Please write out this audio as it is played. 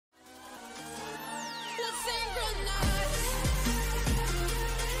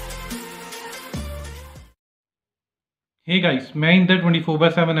Hey guys, मैं in the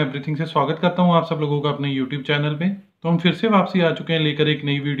 24/7 everything से स्वागत करता हूं आप सब लोगों का अपने यूट्यूब चैनल पे। तो हम फिर से वापसी आ चुके हैं लेकर एक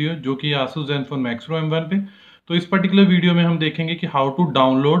नई वीडियो जो कि Asus Zenfone Max Pro M1 पे। तो इस पर्टिकुलर वीडियो में हम देखेंगे कि how to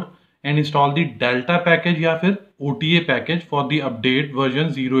download and install the delta package या फिर OTA package for the update version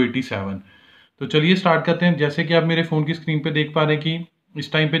 087। तो चलिए स्टार्ट करते हैं। जैसे कि आप मेरे फ़ोन की स्क्रीन पे देख पा रहे हैं कि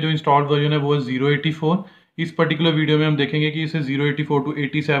इस टाइम पे जो इंस्टॉल्ड वर्जन है वो है 084। इस पर्टिकुलर वीडियो में हम देखेंगे कि इसे 084 टू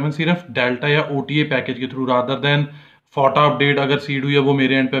 87 सिर्फ डेल्टा या OTA पैकेज के थ्रू रादर देन फोटा अपडेट अगर सीड हुई है वो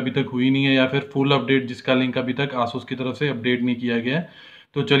मेरे एंड पे अभी तक हुई नहीं है, या फिर फुल अपडेट जिसका लिंक अभी तक आसूस की तरफ से अपडेट नहीं किया गया है।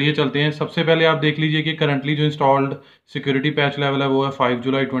 तो चलिए चलते हैं। सबसे पहले आप देख लीजिए कि करंटली जो इंस्टॉल्ड सिक्योरिटी पैच लेवल है वो है 5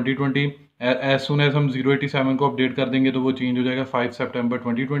 जुलाई 2020। एज सुन एज हम 087 को अपडेट कर देंगे तो वो चेंज हो जाएगा 5 सितंबर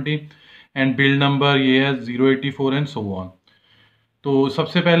 2020। एंड बिल्ड नंबर ये है 084 एंड सो ऑन। तो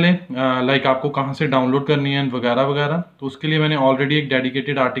सबसे पहले लाइक आपको कहाँ से डाउनलोड करनी है वगैरह वगैरह, तो उसके लिए मैंने ऑलरेडी एक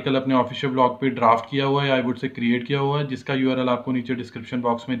डेडिकेटेड आर्टिकल अपने ऑफिशियल ब्लॉग पे ड्राफ्ट किया हुआ है, आई वुड से क्रिएट किया हुआ है, जिसका यूआरएल आपको नीचे डिस्क्रिप्शन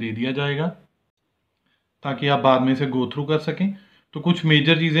बॉक्स में दे दिया जाएगा ताकि आप बाद में इसे गो थ्रू कर सकें। तो कुछ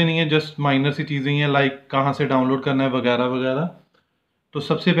मेजर चीज़ें नहीं है, जस्ट माइनर सी चीज़ें हैं लाइक कहाँ से डाउनलोड करना है वगैरह वगैरह। तो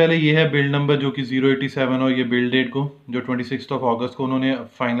सबसे पहले ये है बिल्ड नंबर जो कि 087, और ये बिल्ड डेट को जो 26 अगस्त को उन्होंने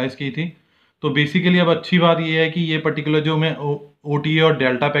फाइनलाइज की थी। तो बेसिकली अब अच्छी बात ये है कि ये पर्टिकुलर जो मैं OTA और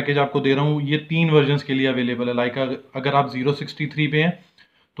डेल्टा पैकेज आपको दे रहा हूँ ये 3 वर्जन्स के लिए अवेलेबल है। लाइक अगर आप 063 पे हैं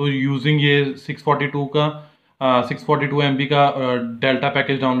तो यूजिंग ये 642 का 642 MB का डेल्टा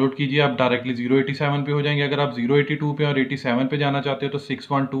पैकेज डाउनलोड कीजिए, आप डायरेक्टली 087 पे हो जाएंगे। अगर आप 082 पे और 87 पे जाना चाहते हो तो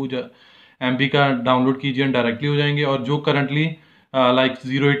 612 MB का डाउनलोड कीजिए, डायरेक्टली हो जाएंगे। और जो करंटली लाइक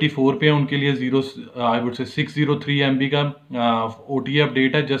 084 पे है उनके लिए आई वुड से 603 MB का OTA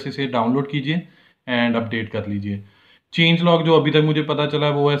अपडेट है, जस्ट इसे डाउनलोड कीजिए एंड अपडेट कर लीजिए। चेंज लॉग जो अभी तक मुझे पता चला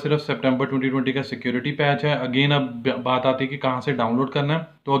है वो है सिर्फ सितंबर 2020 का सिक्योरिटी पैच है। अगेन अब बात आती है कि कहाँ से डाउनलोड करना है,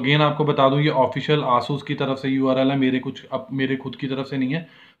 तो अगेन आपको बता दूं ये ऑफिशियल आसूस की तरफ से यूआरएल है, मेरे खुद की तरफ से नहीं है,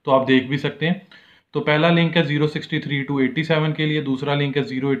 तो आप देख भी सकते हैं। तो पहला लिंक है 063 टू 87 के लिए, दूसरा लिंक है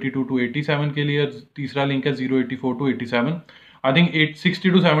 082 टू 87 के लिए, तीसरा लिंक है 084 to 87। I think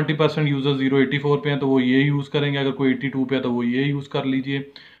 60 to 70% user 084 पे हैं तो वो ये यूज़ करेंगे, अगर कोई 82 पे है तो वो ये यूज़ कर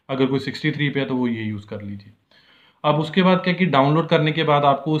लीजिए, अगर कोई 63 पे है तो वो ये यूज़ कर लीजिए। अब उसके बाद क्या कि डाउनलोड करने के बाद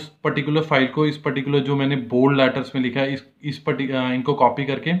आपको उस पर्टिकुलर फाइल को, इस पर्टिकुलर जो मैंने बोल्ड लेटर्स में लिखा है इनको कॉपी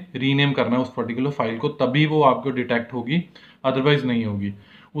करके रीनेम करना है उस पर्टिकुलर फाइल को, तभी वो आपको डिटेक्ट होगी, अदरवाइज नहीं होगी।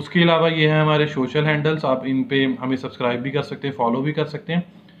 उसके अलावा ये है हमारे सोशल हैंडल्स, आप इन पे हमें सब्सक्राइब भी कर सकते हैं, फॉलो भी कर सकते हैं।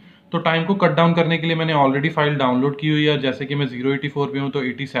 तो टाइम को कट डाउन करने के लिए मैंने ऑलरेडी फाइल डाउनलोड की हुई है, जैसे कि मैं 084 पे हूँ तो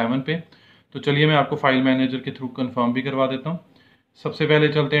 87 पे। तो चलिए मैं आपको फाइल मैनेजर के थ्रू कंफर्म भी करवा देता हूँ। सबसे पहले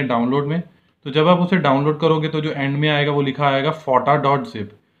चलते हैं डाउनलोड में। तो जब आप उसे डाउनलोड करोगे तो जो एंड में आएगा वो लिखा आएगा fota.zip।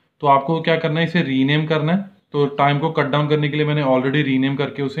 तो आपको क्या करना है, इसे रीनेम करना है। तो टाइम को कट डाउन करने के लिए मैंने ऑलरेडी रीनेम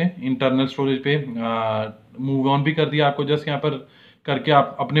करके उसे इंटरनल स्टोरेज पे मूव ऑन भी कर दिया। आपको जस्ट यहाँ पर करके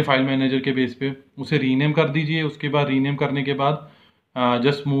आप अपने फाइल मैनेजर के बेस पे उसे रीनेम कर दीजिए। उसके बाद रीनेम करने के बाद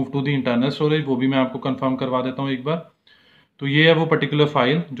just move to the internal storage, वो भी मैं आपको कंफर्म करवा देता हूँ एक बार। तो ये है वो पर्टिकुलर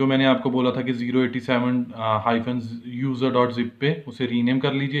फाइल जो मैंने आपको बोला था कि 087-user.zip पे उसे रीनेम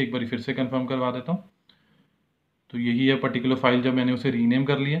कर लीजिए। एक बार फिर से कंफर्म करवा देता हूँ। तो यही है पर्टिकुलर फाइल, जब मैंने उसे रीनेम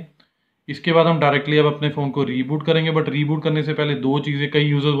कर लिया। इसके बाद हम डायरेक्टली अब अपने फ़ोन को रीबूट करेंगे, बट रीबूट करने से पहले दो चीज़ें, कई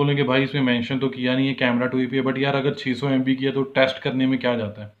यूज़र्स बोलेंगे भाई इसमें मेंशन तो किया नहीं है कैमरा 2 EP है, बट यार अगर 600 MB की है तो टेस्ट करने में क्या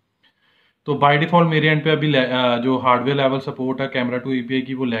जाता है। तो बाय डिफ़ॉल्ट मेरे एंड पे अभी जो हार्डवेयर लेवल सपोर्ट है कैमरा 2 API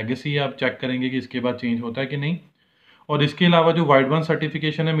की वो लेगेसी है। आप चेक करेंगे कि इसके बाद चेंज होता है कि नहीं। और इसके अलावा जो वाइड वन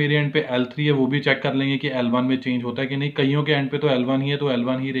सर्टिफिकेशन है मेरे एंड पे L3 है, वो भी चेक कर लेंगे कि L1 में चेंज होता है कि नहीं। कईयों के एंड पे तो L1 ही है, तो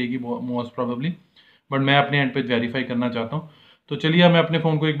L1 ही रहेगी मोस्ट प्रोबेबली, बट मैं अपने एंड पे वेरीफाई करना चाहता हूँ। तो चलिए मैं अपने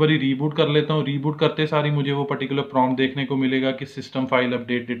फ़ोन को एक बार रीबूट कर लेता हूँ। रीबूट करते सारी मुझे वो पर्टिकुलर प्रॉम्प्ट देखने को मिलेगा कि system file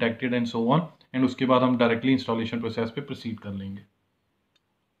update detected and so on, and उसके बाद हम डायरेक्टली इंस्टॉलेशन प्रोसेस पे प्रोसीड कर लेंगे।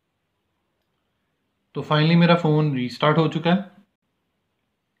 तो फाइनली मेरा फ़ोन रीस्टार्ट हो चुका है,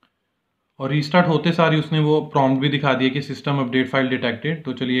 और रीस्टार्ट होते सारी उसने वो प्रॉम्प्ट भी दिखा दिया कि सिस्टम अपडेट फाइल डिटेक्टेड।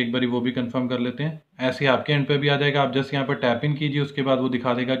 तो चलिए एक बार वो भी कंफर्म कर लेते हैं। ऐसे आपके एंड पे भी आ जाएगा, आप जस्ट यहाँ पर टैप इन कीजिए, उसके बाद वो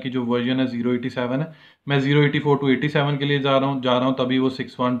दिखा देगा कि जो वर्जन है 087 है। मैं 084 टू 87 के लिए जा रहा हूँ, तभी वो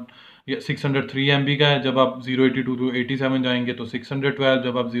 603 MB का है। जब आप 082 टू 87 जाएंगे तो 612,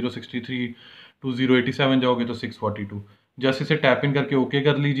 जब आप 063 टू 087 जाओगे तो 642। जैसे इसे टैप इन करके ओके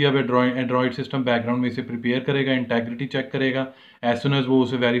कर लीजिए। अब एंड्रॉइड सिस्टम बैकग्राउंड में इसे प्रिपेयर करेगा, इंटेग्रिटी चेक करेगा। एज सुन एज वो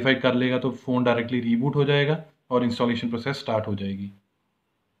उसे वेरीफाई कर लेगा तो फ़ोन डायरेक्टली रीबूट हो जाएगा और इंस्टॉलेशन प्रोसेस स्टार्ट हो जाएगी।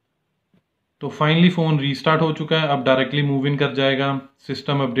 तो फाइनली फ़ोन रीस्टार्ट हो चुका है। अब डायरेक्टली मूव इन कर जाएगा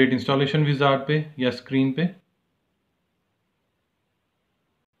सिस्टम अपडेट इंस्टॉलेशन विजार्ड पे या स्क्रीन पे।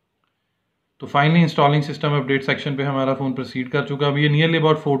 तो finally installing system update section पे हमारा फ़ोन प्रोसीड कर चुका है। अब ये नियरली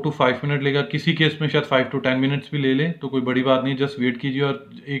अबाउट 4 to 5 मिनट लेगा, किसी केस में शायद 5 to 10 मिनट्स भी ले ले, तो कोई बड़ी बात नहीं, जस्ट वेट कीजिए।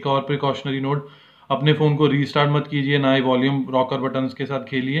 और एक और प्रिकॉशनरी नोट, अपने फ़ोन को रीस्टार्ट मत कीजिए, ना ही वॉल्यूम रॉकर बटन्स के साथ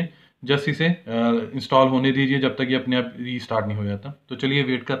खेलिए, जस्ट इसे इंस्टॉल होने दीजिए जब तक ये अपने आप रीस्टार्ट नहीं हो जाता। तो चलिए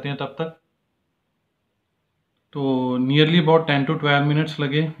वेट करते हैं तब तक। तो नियरली अबाउट 10 to 12 मिनट्स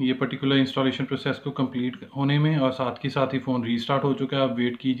लगे ये पर्टिकुलर इंस्टॉलेशन प्रोसेस को कंप्लीट होने में, और साथ ही फ़ोन रीस्टार्ट हो चुका है। आप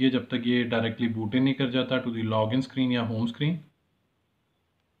वेट कीजिए जब तक ये डायरेक्टली बूट इन नहीं कर जाता टू दी लॉगिन स्क्रीन या होम स्क्रीन।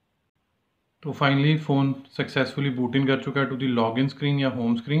 तो फाइनली फ़ोन सक्सेसफुली बूट इन कर चुका है टू दी लॉगिन स्क्रीन या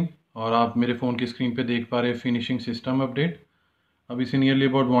होम स्क्रीन, और आप मेरे फ़ोन की स्क्रीन पे देख पा रहे हैं फिनिशिंग सिस्टम अपडेट। अब इसे नियरली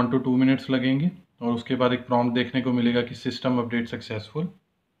अबाउट 1 to 2 मिनट्स लगेंगे, और उसके बाद एक प्रॉम्प्ट देखने को मिलेगा कि सिस्टम अपडेट सक्सेसफुल।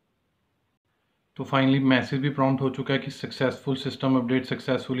 तो फाइनली मैसेज भी प्रॉम्प्ट हो चुका है कि successful system update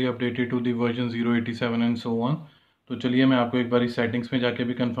successfully updated to the version 087 and so on. तो चलिए मैं आपको एक बार इस सेटिंग्स में जाके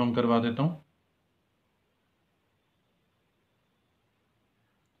भी कंफर्म करवा देता हूँ।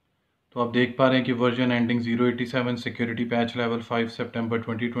 तो आप देख पा रहे हैं कि version ending 087, security patch level 5 September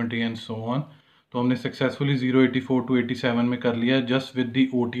 2020 and so on. तो हमने सक्सेसफुली 084 to 87 में कर लिया, जस्ट विद दी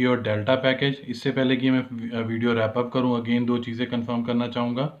OTA और डेल्टा पैकेज। इससे पहले कि मैं वीडियो रैप अप करूँ, अगेन दो चीज़ें कंफर्म करना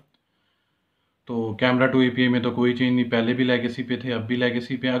चाहूँगा। तो कैमरा टू API में तो कोई चेंज नहीं, पहले भी लेगेसी पे थे, अब भी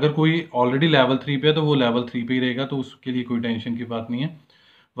लेगेसी पे। अगर कोई ऑलरेडी लेवल 3 पे है तो वो लेवल 3 पे ही रहेगा, तो उसके लिए कोई टेंशन की बात नहीं है।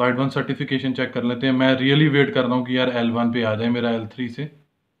 वाइड वन सर्टिफिकेशन चेक कर लेते हैं। मैं रियली वेट कर रहा हूँ कि यार L1 पे आ जाए मेरा L3 से,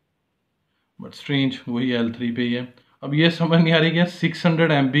 बट स्ट्रेंज वही L3 पे ही है। अब ये समझ नहीं आ रही कि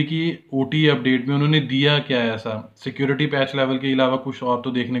 600 MB की OTA अपडेट में उन्होंने दिया क्या है ऐसा। सिक्योरिटी पैच लेवल के अलावा कुछ और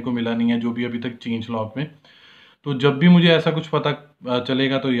तो देखने को मिला नहीं है जो भी अभी तक चेंज लॉग में। तो जब भी मुझे ऐसा कुछ पता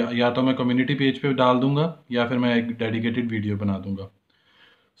चलेगा तो या तो मैं कम्युनिटी पेज पे डाल दूंगा, या फिर मैं एक डेडिकेटेड वीडियो बना दूंगा।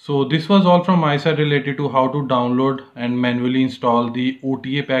 So this was all from my side related to how to download and manually install the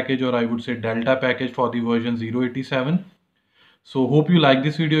OTA package, और I would say delta package for the version 087। So hope you like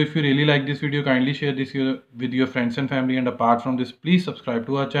this video. If you really like this video, kindly share this with your friends and family. And apart from this, please subscribe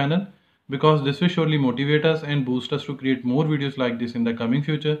to our channel, because this will surely motivate us and boost us to create more videos like this in the coming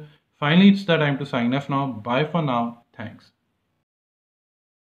future. Finally, it's the time to sign off now. Bye for now. Thanks.